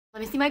Let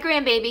me see my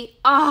grandbaby.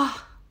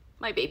 Oh,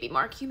 my baby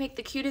Mark, you make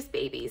the cutest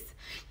babies.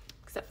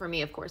 Except for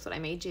me, of course, what I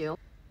made you.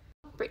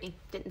 Brittany,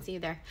 didn't see you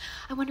there.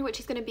 I wonder what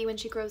she's gonna be when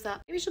she grows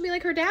up. Maybe she'll be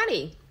like her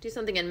daddy. Do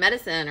something in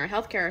medicine or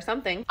healthcare or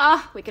something.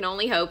 We can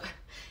only hope.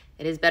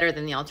 It is better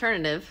than the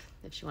alternative.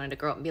 If she wanted to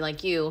grow up and be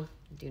like you,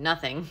 do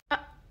nothing.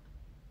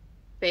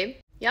 Babe,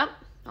 yep,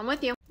 I'm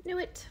with you. Knew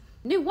it.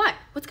 Knew what?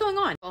 What's going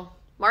on? Well,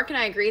 Mark and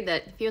I agreed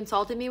that if you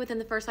insulted me within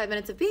the first 5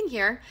 minutes of being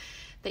here,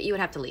 that you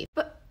would have to leave.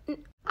 But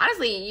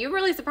honestly, you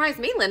really surprised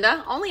me,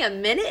 Linda. Only a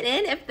minute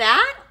in, if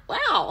that?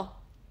 Wow.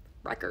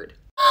 Record.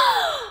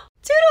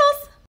 Toodles!